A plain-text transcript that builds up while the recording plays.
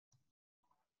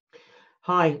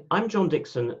Hi, I'm John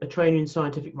Dixon, a trainer in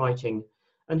scientific writing,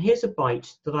 and here's a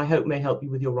bite that I hope may help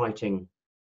you with your writing.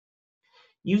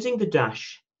 Using the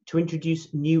dash to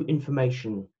introduce new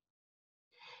information.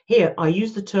 Here, I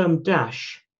use the term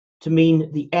dash to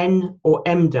mean the N or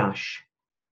M dash,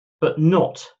 but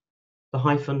not the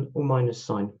hyphen or minus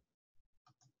sign.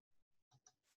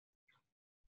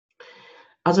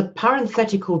 As a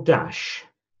parenthetical dash,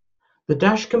 the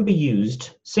dash can be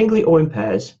used singly or in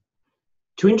pairs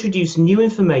to introduce new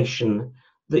information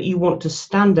that you want to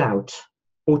stand out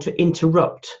or to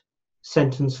interrupt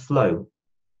sentence flow.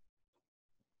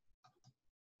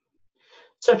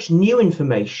 Such new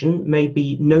information may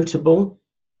be notable,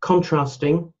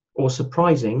 contrasting, or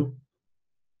surprising.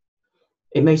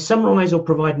 It may summarize or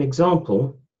provide an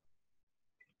example,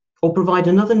 or provide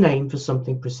another name for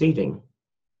something preceding.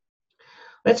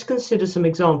 Let's consider some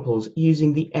examples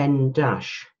using the N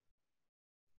dash.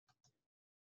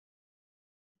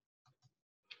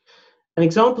 An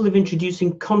example of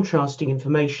introducing contrasting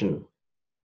information.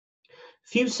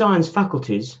 Few science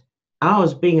faculties,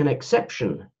 ours being an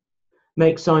exception,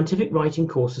 make scientific writing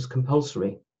courses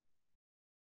compulsory.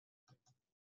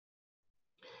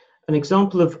 An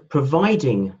example of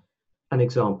providing an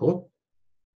example.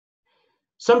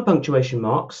 Some punctuation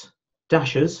marks,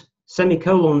 dashes,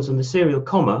 semicolons, and the serial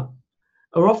comma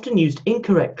are often used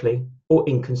incorrectly or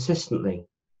inconsistently.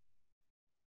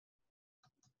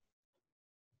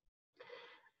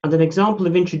 And an example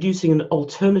of introducing an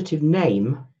alternative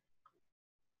name.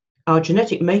 Our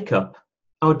genetic makeup,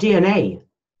 our DNA,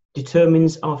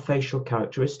 determines our facial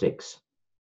characteristics.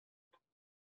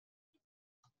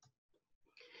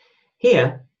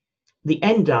 Here, the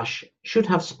N dash should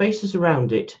have spaces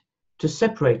around it to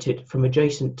separate it from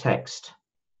adjacent text.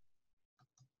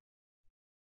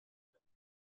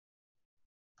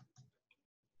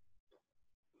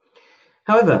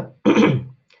 However,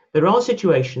 there are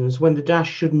situations when the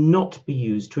dash should not be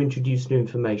used to introduce new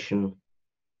information.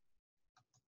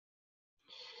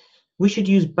 We should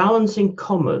use balancing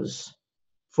commas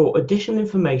for additional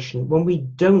information when we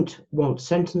don't want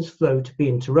sentence flow to be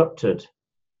interrupted.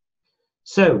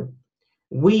 So,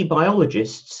 we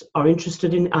biologists are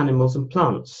interested in animals and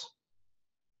plants.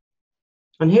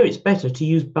 And here it's better to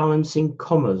use balancing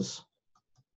commas.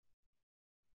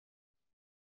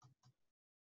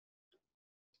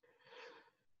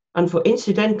 And for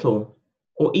incidental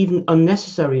or even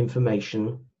unnecessary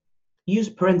information, use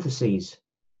parentheses.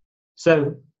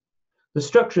 So, the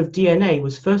structure of DNA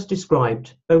was first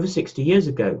described over 60 years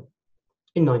ago,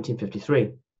 in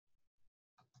 1953.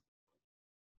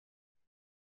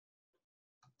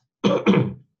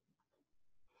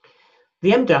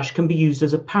 The M dash can be used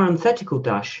as a parenthetical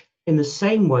dash in the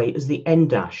same way as the N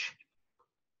dash,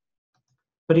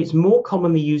 but it's more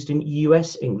commonly used in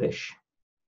US English.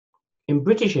 In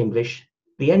British English,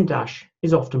 the N dash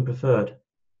is often preferred.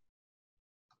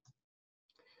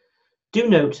 Do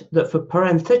note that for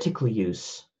parenthetical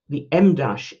use, the M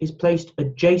dash is placed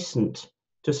adjacent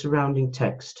to surrounding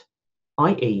text,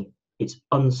 i.e., it's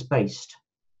unspaced.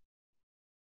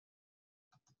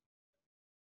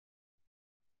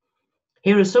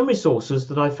 Here are some resources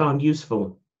that I found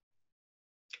useful,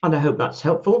 and I hope that's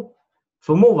helpful.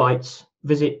 For more rights,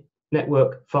 visit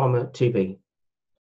Network Pharma TV.